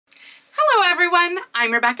everyone,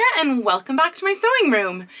 I'm Rebecca and welcome back to my sewing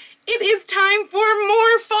room. It is time for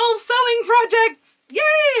more fall sewing projects!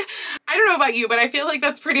 Yay! I don't know about you, but I feel like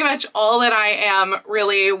that's pretty much all that I am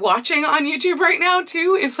really watching on YouTube right now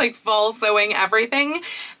too, is like fall sewing everything.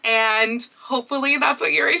 And hopefully that's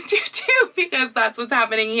what you're into too, because that's what's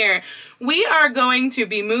happening here. We are going to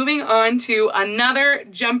be moving on to another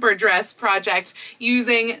jumper dress project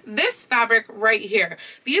using this fabric right here.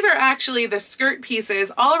 These are actually the skirt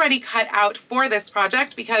pieces already cut out for this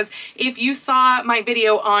project, because if you saw my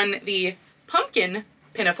video on the pumpkin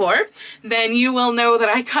pinafore, then you will know that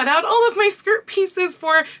I cut out all of my skirt pieces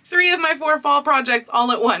for 3 of my 4 fall projects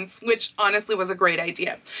all at once, which honestly was a great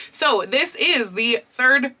idea. So this is the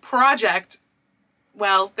 3rd project.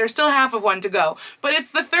 Well, there's still half of one to go, but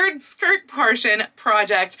it's the 3rd skirt portion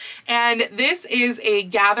project, and this is a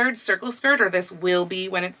gathered circle skirt, or this will be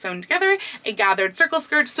when it's sewn together, a gathered circle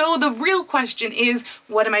skirt. So the real question is,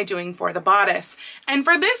 what am I doing for the bodice? And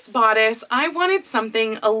for this bodice, I wanted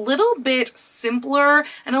something a little bit simpler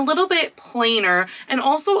and a little bit plainer, and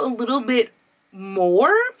also a little bit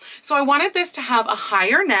more. So I wanted this to have a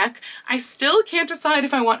higher neck. I still can't decide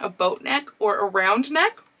if I want a boat neck or a round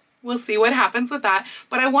neck. We'll see what happens with that,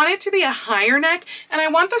 but I want it to be a higher neck, and I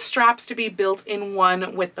want the straps to be built in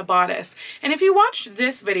one with the bodice. And if you watched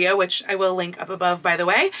this video, which I will link up above by the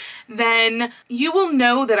way, then you will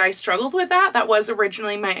know that I struggled with that. That was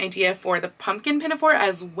originally my idea for the pumpkin pinafore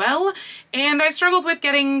as well, and I struggled with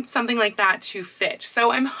getting something like that to fit.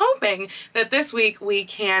 So I'm hoping that this week we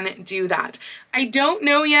can do that. I don't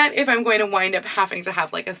know yet if I'm going to wind up having to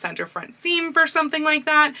have like a center front seam for something like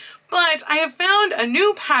that, but I have found a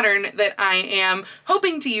new pattern that I am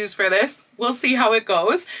hoping to use for this. We'll see how it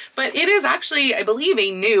goes, but it is actually, I believe,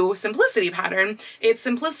 a new Simplicity pattern. It's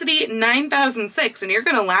Simplicity 9006, and you're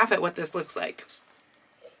gonna laugh at what this looks like.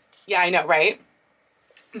 Yeah, I know, right?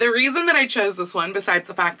 The reason that I chose this one, besides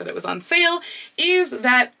the fact that it was on sale, is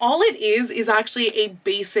that all it is actually a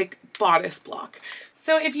basic bodice block.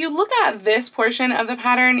 So if you look at this portion of the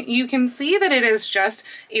pattern, you can see that it is just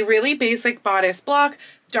a really basic bodice block,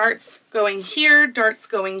 darts going here, darts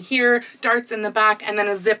going here, darts in the back, and then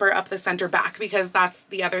a zipper up the center back, because that's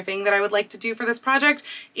the other thing that I would like to do for this project,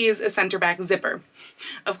 is a center back zipper.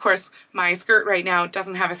 Of course, my skirt right now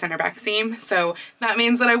doesn't have a center back seam, so that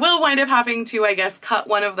means that I will wind up having to, I guess, cut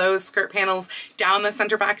one of those skirt panels down the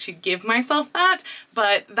center back to give myself that,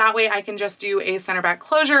 but that way I can just do a center back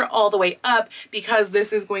closure all the way up, because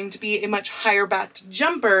this is going to be a much higher backed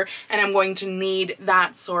jumper, and I'm going to need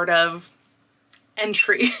that sort of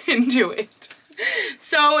entry into it.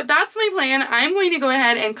 So that's my plan. I'm going to go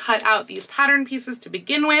ahead and cut out these pattern pieces to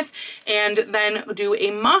begin with, and then do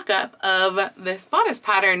a mock-up of this bodice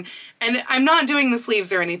pattern. And I'm not doing the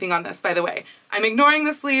sleeves or anything on this, by the way. I'm ignoring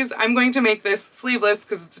the sleeves. I'm going to make this sleeveless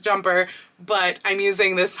because it's a jumper, but I'm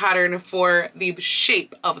using this pattern for the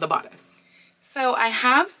shape of the bodice. So I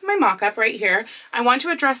have my mock-up right here. I want to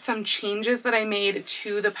address some changes that I made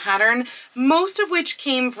to the pattern, most of which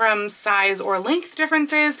came from size or length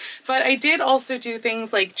differences, but I did also do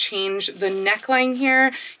things like change the neckline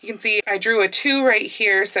here. You can see I drew a 2 right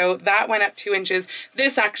here, so that went up 2 inches.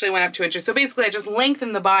 This actually went up 2 inches. So basically I just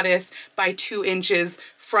lengthened the bodice by 2 inches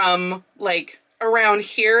from like around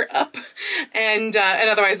here up, and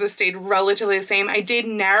otherwise this stayed relatively the same. I did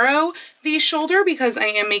narrow the shoulder because I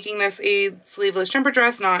am making this a sleeveless jumper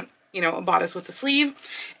dress, not, you know, a bodice with a sleeve.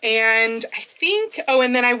 And I think, oh,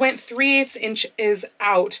 and then I went 3/8 inches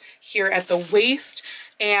out here at the waist,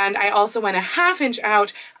 and I also went a 1/2 inch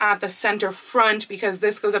out at the center front because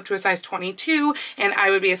this goes up to a size 22 and I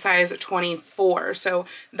would be a size 24. So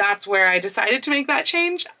that's where I decided to make that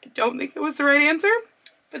change. I don't think it was the right answer,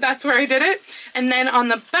 but that's where I did it. And then on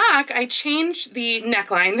the back, I changed the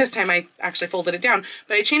neckline. This time I actually folded it down,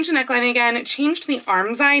 but I changed the neckline again, changed the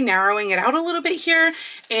armscye, narrowing it out a little bit here.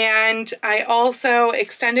 And I also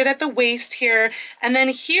extended at the waist here. And then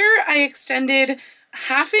here I extended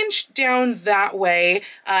 1/2 inch down that way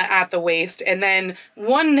at the waist, and then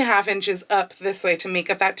 1.5 inches up this way to make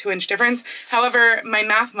up that 2 inch difference. However, my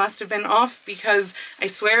math must have been off because I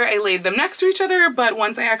swear I laid them next to each other, but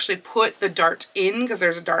once I actually put the dart in, because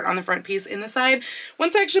there's a dart on the front piece in the side,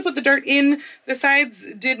 once I actually put the dart in, the sides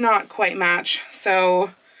did not quite match.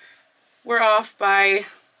 So we're off by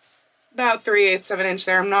about 3/8 of an inch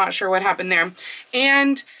there. I'm not sure what happened there.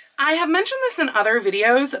 And I have mentioned this in other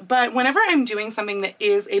videos, but whenever I'm doing something that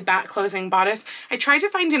is a back closing bodice, I try to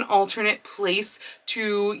find an alternate place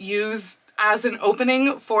to use as an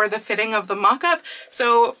opening for the fitting of the mock-up.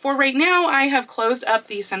 So for right now, I have closed up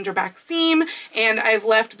the center back seam and I've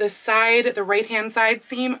left the side, the right-hand side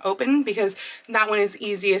seam open because that one is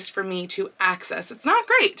easiest for me to access. It's not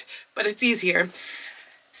great, but it's easier.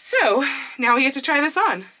 So now we get to try this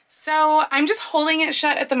on. So I'm just holding it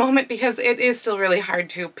shut at the moment because it is still really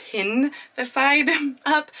hard to pin the side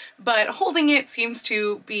up, but holding it seems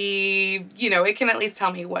to be, you know, it can at least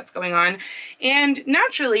tell me what's going on. And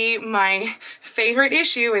naturally, my favorite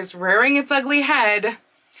issue is rearing its ugly head,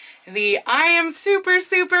 the I am super,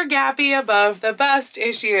 super gappy above the bust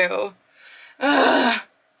issue. Ugh.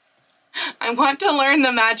 I want to learn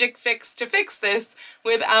the magic fix to fix this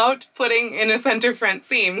without putting in a center front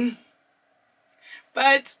seam.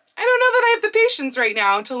 But I don't know that I have the patience right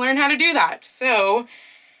now to learn how to do that. So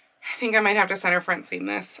I think I might have to center front seam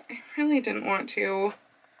this. I really didn't want to.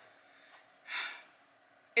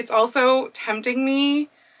 It's also tempting me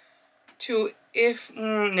to,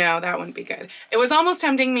 no, that wouldn't be good. It was almost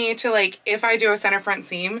tempting me to, like, if I do a center front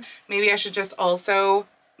seam, maybe I should just also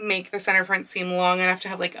make the center front seam long enough to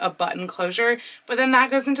have like a button closure, but then that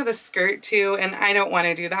goes into the skirt too and I don't want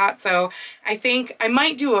to do that. So I think I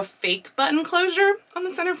might do a fake button closure on the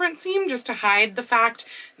center front seam just to hide the fact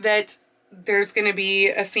that there's going to be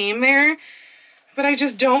a seam there, but I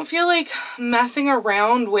just don't feel like messing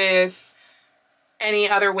around with any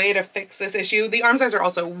other way to fix this issue. The arm size are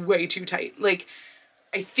also way too tight, like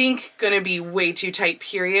I think gonna be way too tight,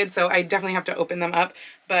 period, so I definitely have to open them up.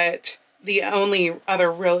 But the only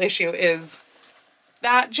other real issue is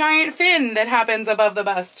that giant fin that happens above the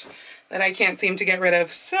bust that I can't seem to get rid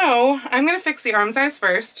of. So I'm gonna fix the arm size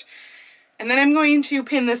first, and then I'm going to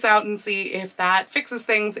pin this out and see if that fixes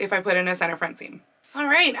things if I put in a center front seam. All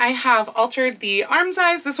right, I have altered the arm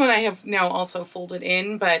size. This one I have now also folded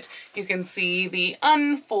in, but you can see the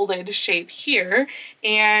unfolded shape here.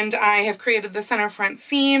 And I have created the center front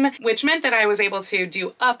seam, which meant that I was able to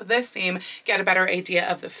do up this seam, get a better idea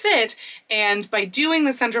of the fit. And by doing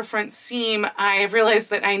the center front seam, I have realized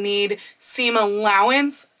that I need seam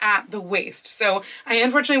allowance at the waist. So I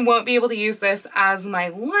unfortunately won't be able to use this as my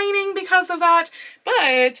lining because of that,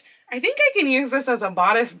 but I think I can use this as a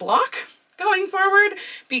bodice block going forward,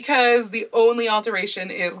 because the only alteration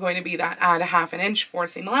is going to be that add a ½ inch for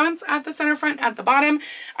seam allowance at the center front at the bottom.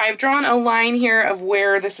 I've drawn a line here of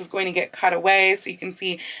where this is going to get cut away so you can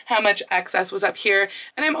see how much excess was up here.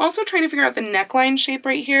 And I'm also trying to figure out the neckline shape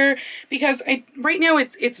right here, because right now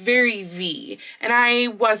it's very V and I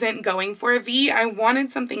wasn't going for a V. I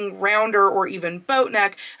wanted something rounder or even boat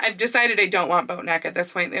neck. I've decided I don't want boat neck at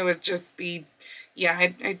this point. It would just be, yeah,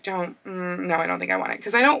 I don't, no, I don't think I want it,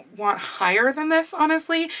 because I don't want higher than this,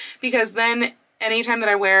 honestly, because then anytime that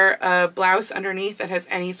I wear a blouse underneath that has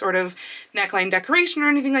any sort of neckline decoration or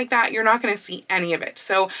anything like that, you're not going to see any of it.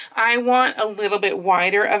 So I want a little bit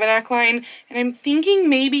wider of a neckline, and I'm thinking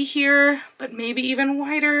maybe here, but maybe even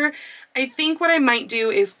wider. I think what I might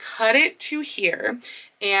do is cut it to here,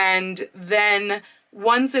 and then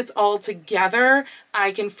once it's all together,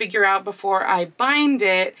 I can figure out before I bind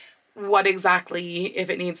it what exactly, if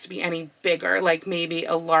it needs to be any bigger, like maybe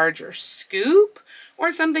a larger scoop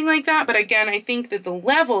or something like that. But again, I think that the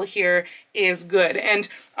level here is good. And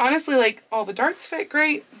honestly, like, all the darts fit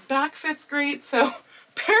great, back fits great. So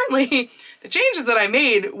apparently the changes that I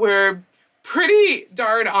made were pretty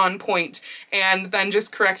darn on point. And then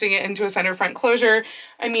just correcting it into a center front closure,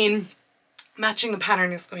 I mean, matching the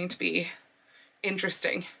pattern is going to be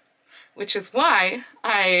interesting, which is why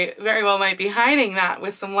I very well might be hiding that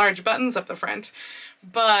with some large buttons up the front.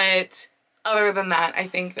 But other than that, I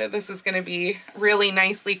think that this is going to be really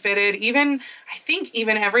nicely fitted. Even, I think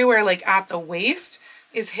even everywhere, like at the waist,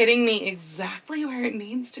 is hitting me exactly where it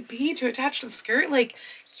needs to be to attach to the skirt. Like,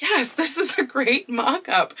 yes, this is a great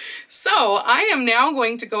mock-up. So I am now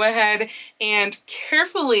going to go ahead and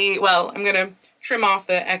carefully, well, I'm going to trim off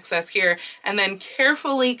the excess here and then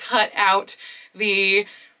carefully cut out the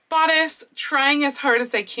bodice, trying as hard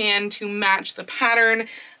as I can to match the pattern.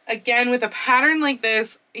 Again, with a pattern like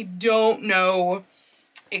this, I don't know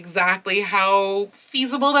exactly how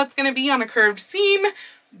feasible that's going to be on a curved seam,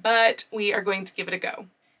 but we are going to give it a go.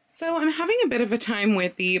 So I'm having a bit of a time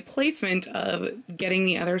with the placement of getting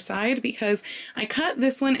the other side, because I cut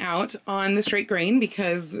this one out on the straight grain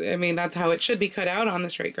because, I mean, that's how it should be cut out, on the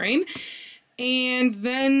straight grain. And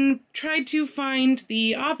then tried to find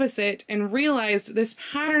the opposite and realized this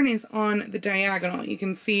pattern is on the diagonal. You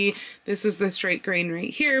can see this is the straight grain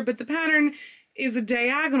right here, but the pattern is a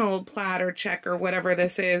diagonal plaid or check or whatever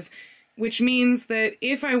this is, which means that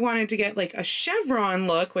if I wanted to get like a chevron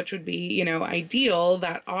look, which would be, you know, ideal,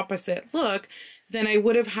 that opposite look, then I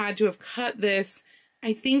would have had to have cut this,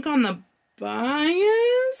 I think, on the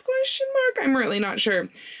bias, question mark? I'm really not sure.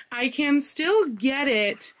 I can still get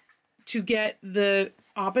it to get the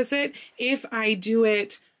opposite if I do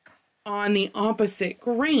it on the opposite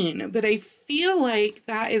grain, but I feel like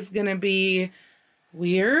that is gonna be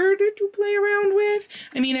weird to play around with.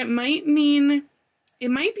 I mean, it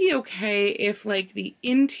might be okay if like the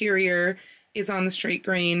interior is on the straight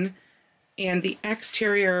grain and the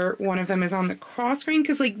exterior, one of them is on the cross grain,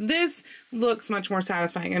 because like this looks much more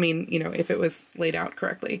satisfying. I mean, you know, if it was laid out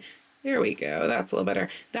correctly. There we go, that's a little better.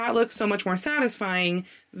 That looks so much more satisfying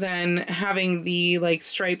than having the like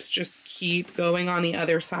stripes just keep going on the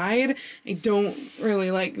other side. I don't really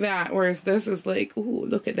like that, whereas this is like, ooh,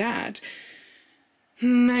 look at that.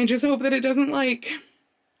 I just hope that it doesn't like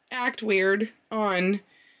act weird on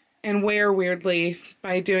and wear weirdly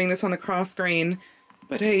by doing this on the cross grain.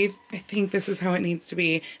 But I think this is how it needs to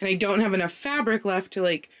be. And I don't have enough fabric left to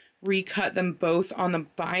like recut them both on the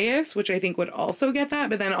bias, which I think would also get that,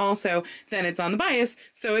 but then it's on the bias,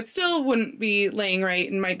 so it still wouldn't be laying right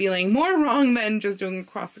and might be laying more wrong than just doing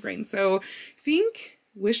across the grain. So I think,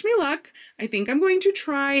 wish me luck. I think I'm going to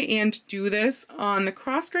try and do this on the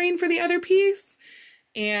cross grain for the other piece,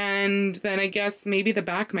 and then I guess maybe the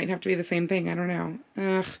back might have to be the same thing, I don't know.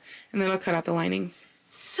 Ugh. And then I'll cut out the linings.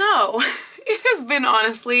 So, it has been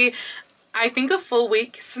honestly, I think a full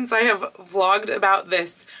week since I have vlogged about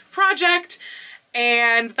this project,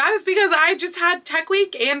 and that is because I just had Tech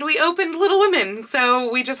Week and we opened Little Women.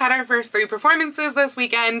 So we just had our first 3 performances this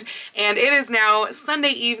weekend, and it is now Sunday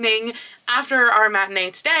evening after our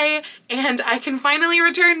matinee today, and I can finally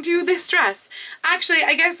return to this dress. Actually,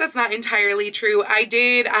 I guess that's not entirely true. I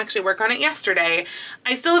did actually work on it yesterday.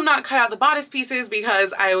 I still have not cut out the bodice pieces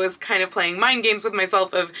because I was kind of playing mind games with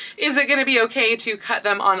myself of, is it gonna be okay to cut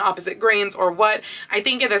them on opposite grains or what? I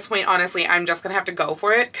think at this point, honestly, I'm just gonna have to go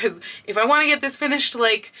for it, because if I want to get this finished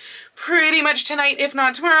like pretty much tonight, if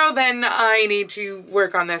not tomorrow, then I need to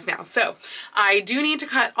work on this now. So I do need to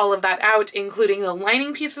cut all of that out, including the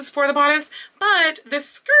lining pieces for the bodice, but the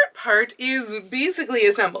skirt part is basically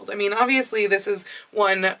assembled. I mean, obviously this is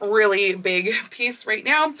one really big piece right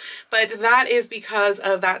now, but that is because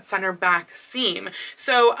of that center back seam.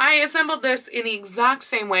 So I assembled this in the exact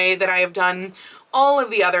same way that I have done all of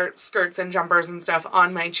the other skirts and jumpers and stuff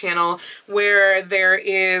on my channel, where there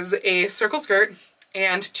is a circle skirt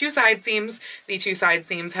and 2 side seams. The 2 side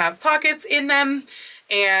seams have pockets in them.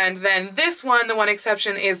 And then this one, the one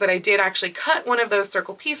exception is that I did actually cut one of those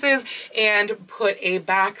circle pieces and put a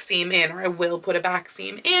back seam in, or I will put a back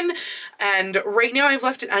seam in. And right now I've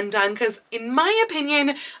left it undone because, in my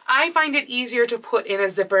opinion, I find it easier to put in a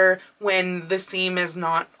zipper when the seam is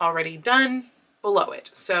not already done below it.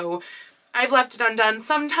 So I've left it undone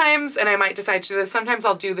sometimes, and I might decide to do this. Sometimes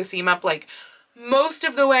I'll do the seam up like most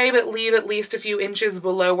of the way, but leave at least a few inches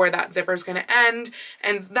below where that zipper is going to end,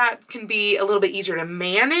 and that can be a little bit easier to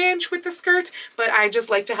manage with the skirt, but I just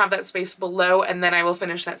like to have that space below, and then I will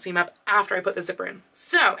finish that seam up after I put the zipper in.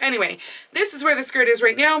 So anyway, this is where the skirt is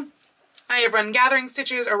right now. I have run gathering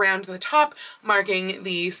stitches around the top, marking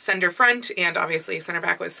the center front, and obviously center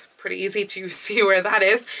back was pretty easy to see where that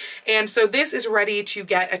is. And so this is ready to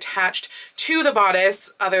get attached to the bodice,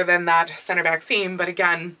 other than that center back seam, but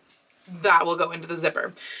again, that will go into the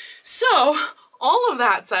zipper. So all of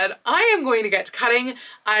that said, I am going to get to cutting.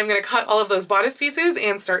 I'm going to cut all of those bodice pieces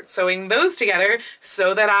and start sewing those together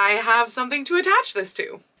so that I have something to attach this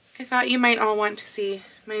to. I thought you might all want to see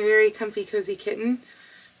my very comfy cozy kitten,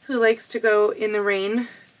 who likes to go in the rain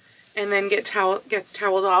and then gets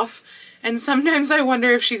toweled off. And sometimes I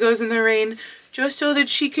wonder if she goes in the rain just so that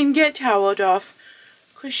she can get toweled off,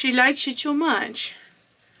 because she likes it so much.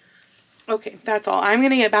 Okay, that's all. I'm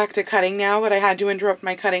gonna get back to cutting now, but I had to interrupt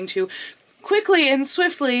my cutting to quickly and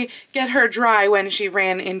swiftly get her dry when she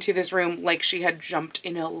ran into this room like she had jumped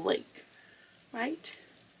in a lake. Right?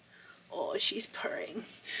 Oh, she's purring.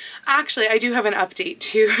 Actually, I do have an update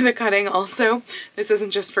to the cutting also. This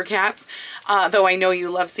isn't just for cats, though I know you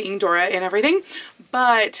love seeing Dora and everything.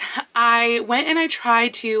 But I went and I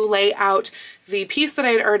tried to lay out the piece that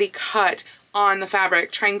I had already cut on the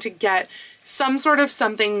fabric, trying to get some sort of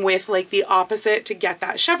something with like the opposite to get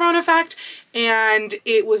that chevron effect, and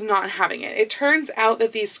it was not having it. It turns out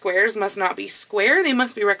that these squares must not be square, they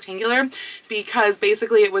must be rectangular, because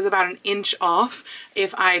basically it was about an inch off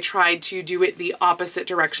if I tried to do it the opposite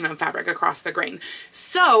direction of fabric across the grain.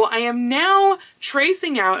 So I am now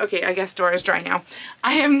tracing out, okay, I guess Dora's dry now.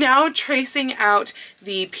 I am now tracing out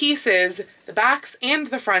the pieces, the backs and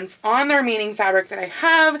the fronts, on the remaining fabric that I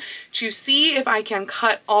have to see if I can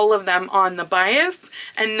cut all of them on the bias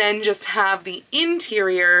and then just have the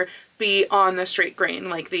interior be on the straight grain,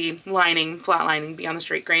 like the lining, flat lining be on the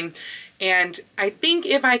straight grain. And I think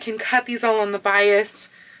if I can cut these all on the bias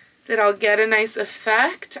that I'll get a nice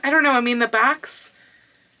effect. I don't know, I mean the backs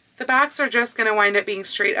are just gonna wind up being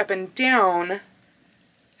straight up and down.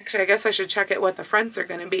 Actually, I guess I should check at what the fronts are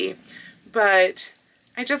gonna be, but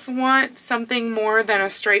I just want something more than a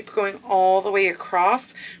stripe going all the way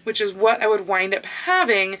across, which is what I would wind up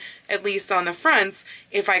having, at least on the fronts.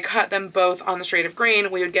 If I cut them both on the straight of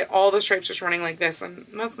grain, we would get all the stripes just running like this, and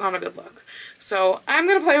that's not a good look. So I'm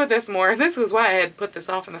gonna play with this more. This was why I had put this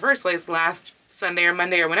off in the first place last Sunday or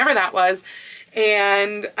Monday or whenever that was.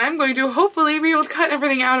 And I'm going to hopefully be able to cut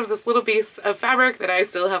everything out of this little piece of fabric that I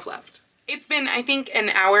still have left. It's been, I think, an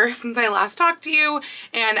hour since I last talked to you,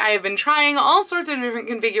 and I have been trying all sorts of different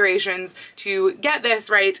configurations to get this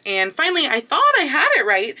right, and finally I thought I had it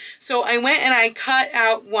right, so I went and I cut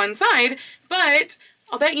out one side, but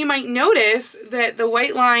I'll bet you might notice that the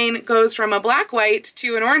white line goes from a black white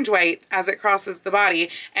to an orange white as it crosses the body,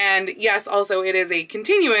 and yes, also it is a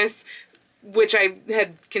continuous, which I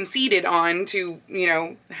had conceded on to, you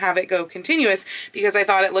know, have it go continuous because I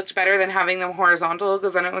thought it looked better than having them horizontal,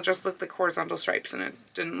 because then it would just look like horizontal stripes and it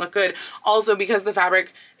didn't look good. Also because the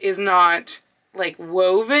fabric is not like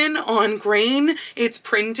woven on grain, it's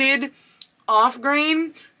printed off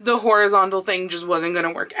grain, the horizontal thing just wasn't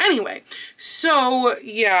gonna work anyway. So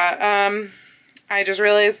yeah, I just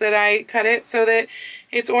realized that I cut it so that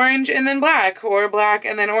it's orange and then black, or black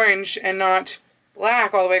and then orange, and not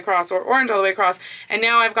black all the way across or orange all the way across. And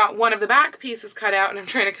now I've got one of the back pieces cut out, and I'm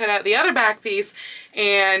trying to cut out the other back piece,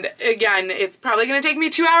 and again, it's probably going to take me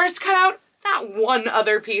 2 hours to cut out that one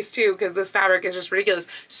other piece too, because this fabric is just ridiculous.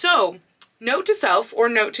 So note to self, or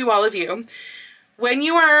note to all of you, when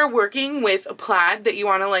you are working with a plaid that you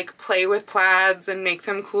want to like play with plaids and make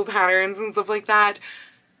them cool patterns and stuff like that,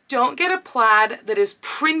 don't get a plaid that is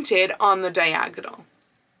printed on the diagonal,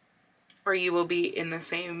 or you will be in the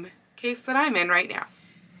same case that I'm in right now.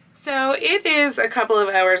 So it is a couple of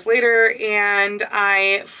hours later, and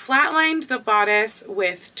I flatlined the bodice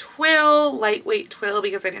with twill, lightweight twill,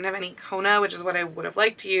 because I didn't have any Kona, which is what I would have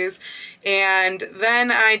liked to use. And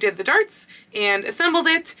then I did the darts and assembled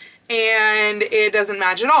it, and it doesn't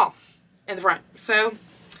match at all in the front. So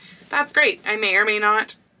that's great. I may or may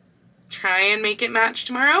not try and make it match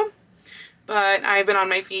tomorrow, but I've been on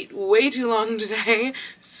my feet way too long today,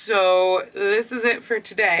 so this is it for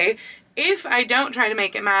today. If I don't try to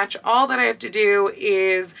make it match, all that I have to do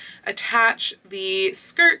is attach the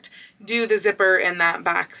skirt, do the zipper in that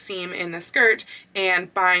back seam in the skirt,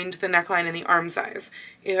 and bind the neckline in the arm size.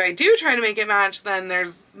 If I do try to make it match, then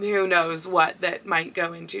there's who knows what that might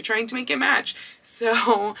go into trying to make it match.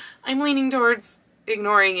 So I'm leaning towards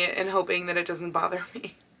ignoring it and hoping that it doesn't bother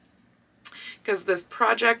me, because this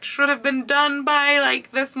project should have been done by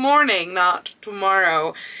like this morning, not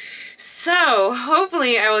tomorrow. So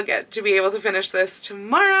hopefully I will get to be able to finish this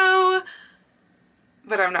tomorrow,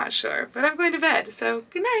 but I'm not sure. But I'm going to bed, so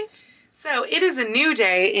good night. So it is a new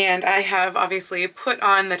day, and I have obviously put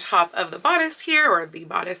on the top of the bodice here, or the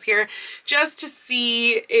bodice here, just to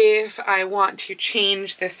see if I want to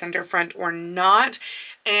change the center front or not.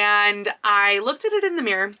 And I looked at it in the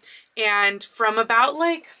mirror, and from about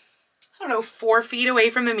like, I don't know, 4 feet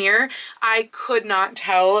away from the mirror, I could not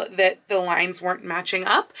tell that the lines weren't matching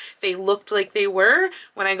up. They looked like they were.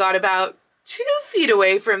 When I got about 2 feet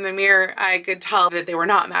away from the mirror, I could tell that they were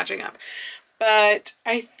not matching up. But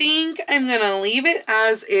I think I'm gonna leave it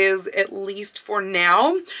as is, at least for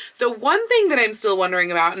now. The one thing that I'm still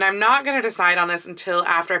wondering about, and I'm not gonna decide on this until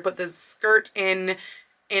after I put the skirt in,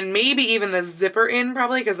 and maybe even the zipper in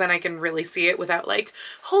probably, because then I can really see it without like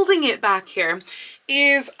holding it back here,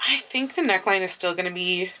 is I think the neckline is still gonna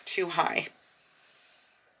be too high.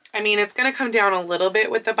 I mean, it's gonna come down a little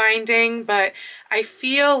bit with the binding, but I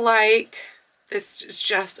feel like this is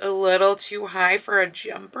just a little too high for a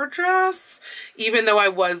jumper dress. Even though I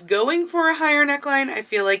was going for a higher neckline, I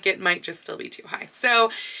feel like it might just still be too high.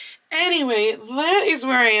 So anyway, that is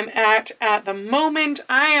where I am at the moment.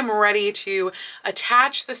 I am ready to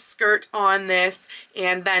attach the skirt on this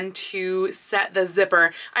and then to set the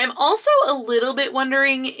zipper. I'm also a little bit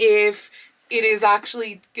wondering if it is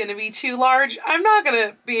actually gonna be too large. I'm not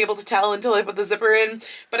gonna be able to tell until I put the zipper in,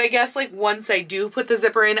 but I guess like once I do put the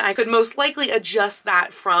zipper in, I could most likely adjust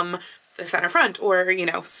that from the center front, or you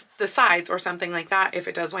know, the sides or something like that if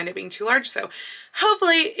it does wind up being too large. So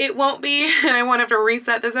hopefully it won't be, and I won't have to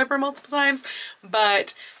reset the zipper multiple times,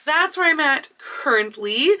 but that's where I'm at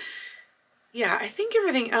currently. Yeah, I think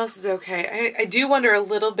everything else is okay. I do wonder a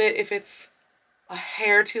little bit if it's a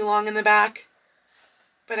hair too long in the back,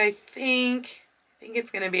 but I think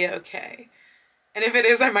it's gonna be okay. And if it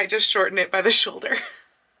is, I might just shorten it by the shoulder.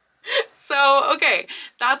 So, okay,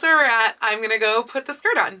 that's where we're at. I'm gonna go put the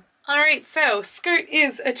skirt on. All right, so skirt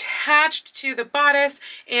is attached to the bodice,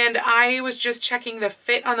 and I was just checking the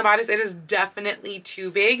fit on the bodice. It is definitely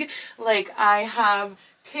too big. Like, I have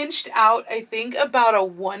pinched out, I think, about a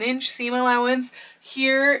 1-inch seam allowance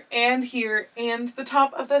here and the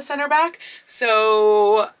top of the center back.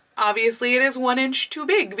 So obviously it is 1 inch too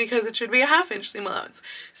big because it should be a 1/2 inch seam allowance.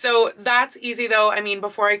 So that's easy though. I mean,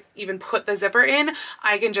 before I even put the zipper in,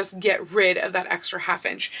 I can just get rid of that extra 1/2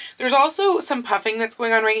 inch. There's also some puffing that's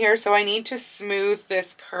going on right here, so I need to smooth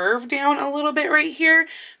this curve down a little bit right here,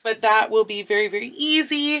 but that will be very, very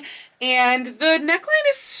easy. And the neckline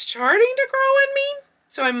is starting to grow on me,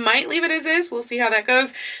 so I might leave it as is. We'll see how that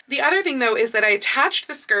goes. The other thing though is that I attached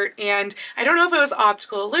the skirt, and I don't know if it was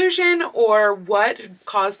optical illusion or what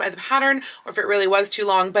caused by the pattern, or if it really was too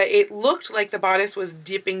long, but it looked like the bodice was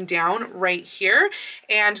dipping down right here.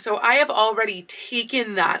 And so I have already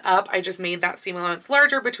taken that up. I just made that seam allowance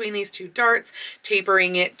larger between these two darts,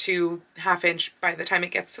 tapering it to 1/2 inch by the time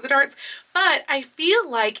it gets to the darts. But I feel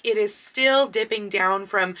like it is still dipping down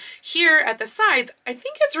from here at the sides. I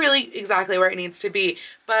think it's really exactly where it needs to be,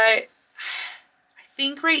 but I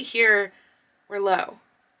think right here we're low.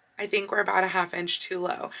 I think we're about a 1/2 inch too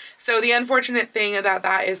low. So the unfortunate thing about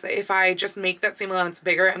that is that if I just make that seam allowance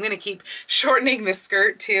bigger, I'm going to keep shortening the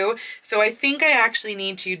skirt too. So I think I actually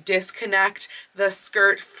need to disconnect the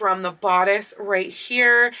skirt from the bodice right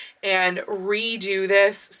here and redo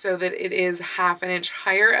this so that it is 1/2 inch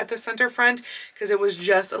higher at the center front, because it was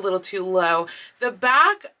just a little too low. The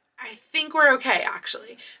back, I think we're okay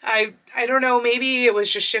actually. I don't know, maybe it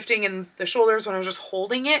was just shifting in the shoulders when I was just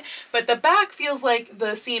holding it, but the back feels like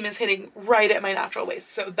the seam is hitting right at my natural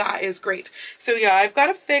waist, so that is great. So yeah, I've got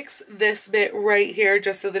to fix this bit right here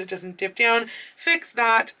just so that it doesn't dip down, fix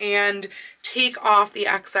that, and take off the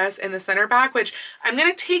excess in the center back, which I'm going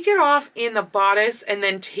to take it off in the bodice and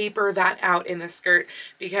then taper that out in the skirt,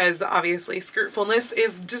 because obviously skirt fullness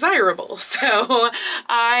is desirable. So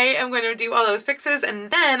I am going to do all those fixes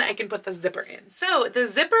and then I can put the zipper in. So the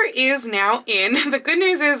zipper is now in. The good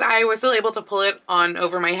news is I was still able to pull it on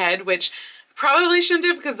over my head, which probably shouldn't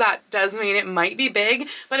have, because that does mean it might be big,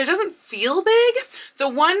 but it doesn't feel big. The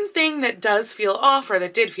one thing that does feel off, or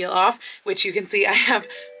that did feel off, which you can see I have,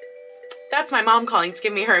 that's my mom calling to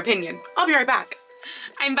give me her opinion. I'll be right back.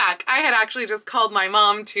 I'm back. I had actually just called my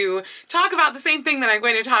mom to talk about the same thing that I'm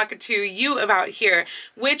going to talk to you about here,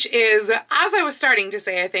 which is, as I was starting to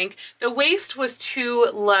say, I think the waist was too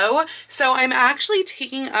low. So I'm actually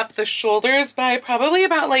taking up the shoulders by probably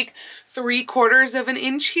about like 3/4 of an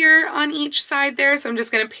inch here on each side there. So I'm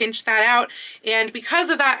just going to pinch that out. And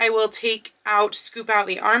because of that, I will scoop out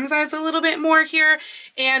the arm size a little bit more here.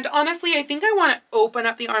 And honestly, I think I want to open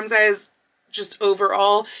up the arm size just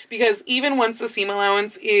overall, because even once the seam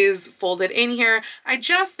allowance is folded in here, I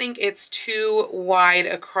just think it's too wide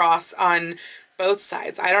across on both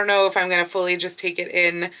sides. I don't know if I'm going to fully just take it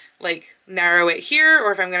in, like narrow it here,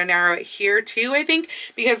 or if I'm going to narrow it here too, I think,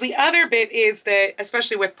 because the other bit is that,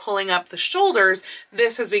 especially with pulling up the shoulders,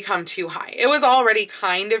 this has become too high. It was already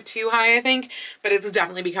kind of too high, I think, but it's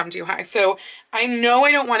definitely become too high. So I know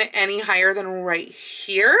I don't want it any higher than right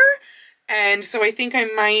here. And so I think I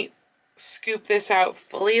might scoop this out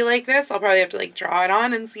fully like this. I'll probably have to like draw it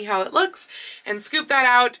on and see how it looks, and scoop that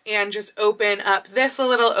out and just open up this a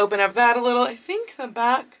little, open up that a little. I think the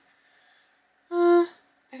back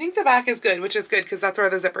is good, which is good because that's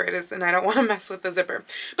where the zipper is, and I don't want to mess with the zipper.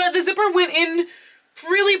 But the zipper went in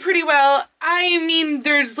really pretty well. I mean,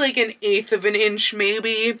 there's like 1/8 of an inch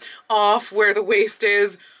maybe off where the waist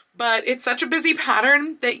is, but it's such a busy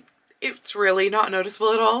pattern that it's really not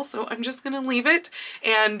noticeable at all, so I'm just gonna leave it.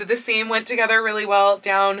 And the seam went together really well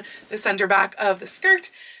down the center back of the skirt.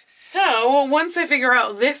 So once I figure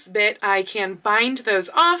out this bit, I can bind those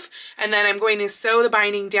off, and then I'm going to sew the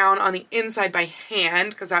binding down on the inside by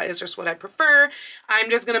hand, because that is just what I prefer. I'm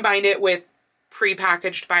just gonna bind it with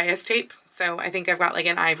pre-packaged bias tape. So I think I've got like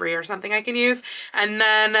an ivory or something I can use. And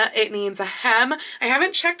then it needs a hem. I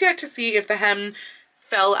haven't checked yet to see if the hem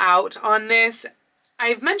fell out on this.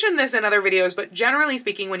 I've mentioned this in other videos, but generally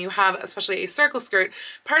speaking, when you have especially a circle skirt,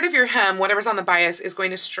 part of your hem, whatever's on the bias, is going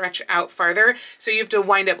to stretch out farther. So you have to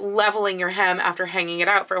wind up leveling your hem after hanging it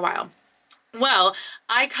out for a while. Well,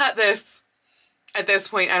 I cut this at this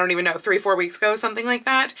point, I don't even know, 3-4 weeks ago, something like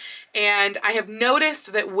that. And I have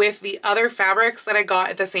noticed that with the other fabrics that I got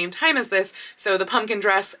at the same time as this, so the pumpkin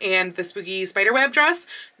dress and the spooky spiderweb dress,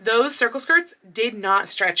 those circle skirts did not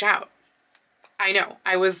stretch out. I know,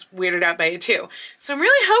 I was weirded out by it too. So I'm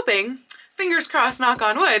really hoping, fingers crossed, knock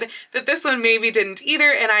on wood, that this one maybe didn't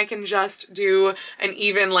either, and I can just do an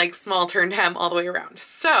even like small turned hem all the way around.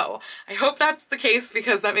 So I hope that's the case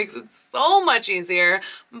because that makes it so much easier.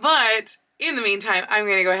 But in the meantime, I'm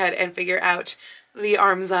gonna go ahead and figure out the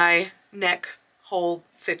armscye neck hole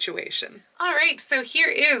situation. All right, so here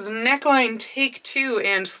is neckline take 2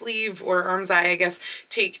 and sleeve or armscye, I guess,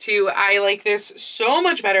 take 2. I like this so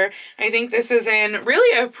much better. I think this is in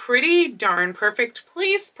really a pretty darn perfect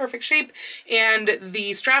place, perfect shape, and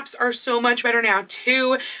the straps are so much better now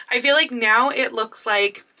too. I feel like now it looks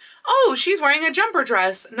like, oh, she's wearing a jumper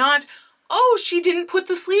dress, not, oh, she didn't put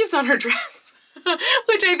the sleeves on her dress.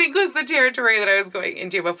 Which I think was the territory that I was going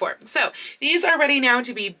into before. So these are ready now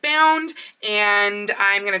to be bound, and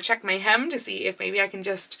I'm gonna check my hem to see if maybe I can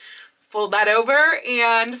just fold that over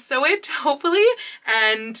and sew it, hopefully,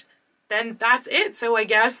 and then that's it. So I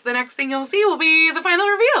guess the next thing you'll see will be the final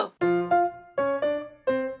reveal.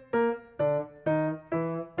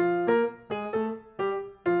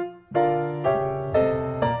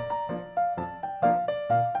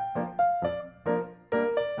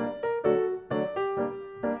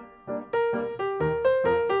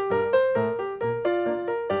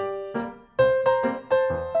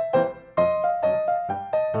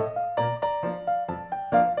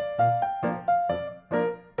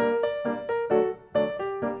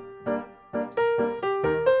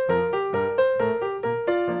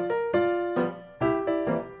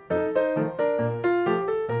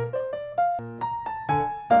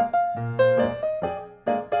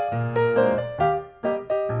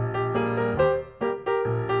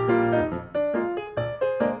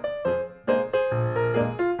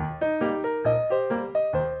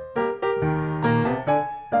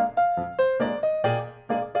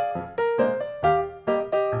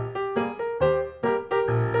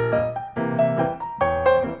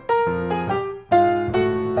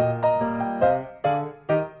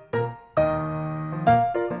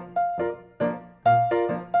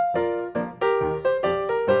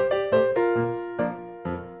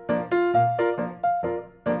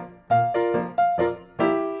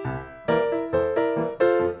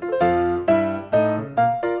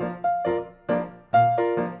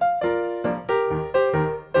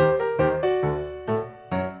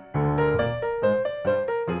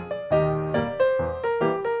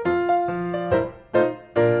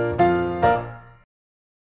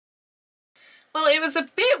 Well, it was a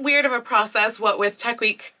bit weird of a process, what with Tech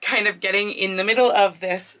Week kind of getting in the middle of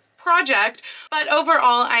this project, but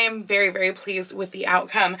overall I am very, very pleased with the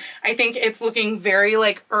outcome. I think it's looking very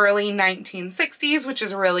like early 1960s, which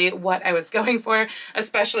is really what I was going for,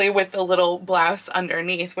 especially with the little blouse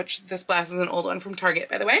underneath, which this blouse is an old one from Target,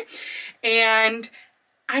 by the way. And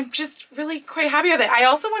I'm just really quite happy with it. I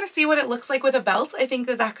also want to see what it looks like with a belt. I think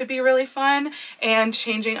that that could be really fun, and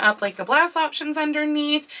changing up like the blouse options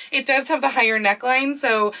underneath. It does have the higher neckline,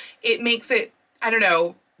 so it makes it, I don't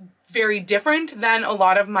know, very different than a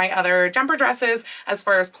lot of my other jumper dresses as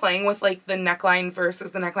far as playing with like the neckline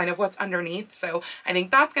versus the neckline of what's underneath. So I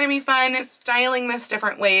think that's going to be fun, styling this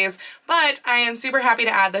different ways, but I am super happy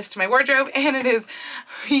to add this to my wardrobe, and it is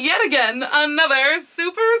yet again another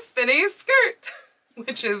super spinny skirt.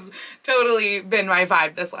 Which has totally been my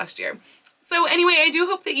vibe this last year. So anyway, I do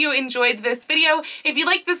hope that you enjoyed this video. If you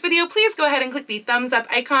like this video, please go ahead and click the thumbs up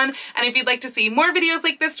icon. And if you'd like to see more videos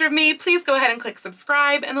like this from me, please go ahead and click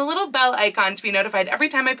subscribe and the little bell icon to be notified every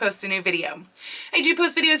time I post a new video. I do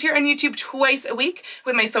post videos here on YouTube twice a week,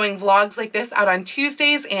 with my sewing vlogs like this out on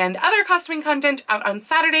Tuesdays and other costuming content out on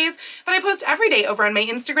Saturdays, but I post every day over on my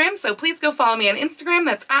Instagram, so please go follow me on Instagram.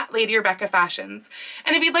 That's at Lady Rebecca Fashions.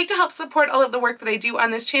 And if you'd like to help support all of the work that I do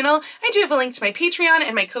on this channel, I do have a link to my Patreon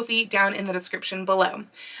and my Ko-fi down in the description below.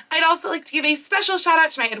 I'd also like to give a special shout out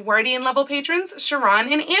to my Edwardian level patrons,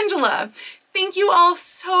 Sharon and Angela. Thank you all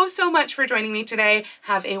so, so much for joining me today.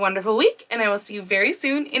 Have a wonderful week, and I will see you very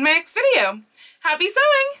soon in my next video. Happy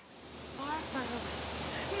sewing!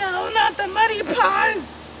 No, not the muddy paws!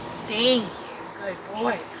 Thank you, good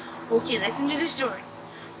boy. Okay, listen to the story.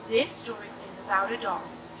 This story is about a dog.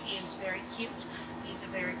 He is very cute, he's a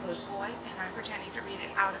very good boy, and I'm pretending to read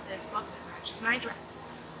it out of this book that matches my dress.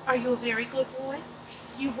 Are you a very good boy?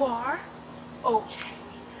 You are? Okay.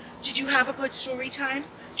 Did you have a good story time?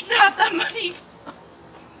 Not the muddy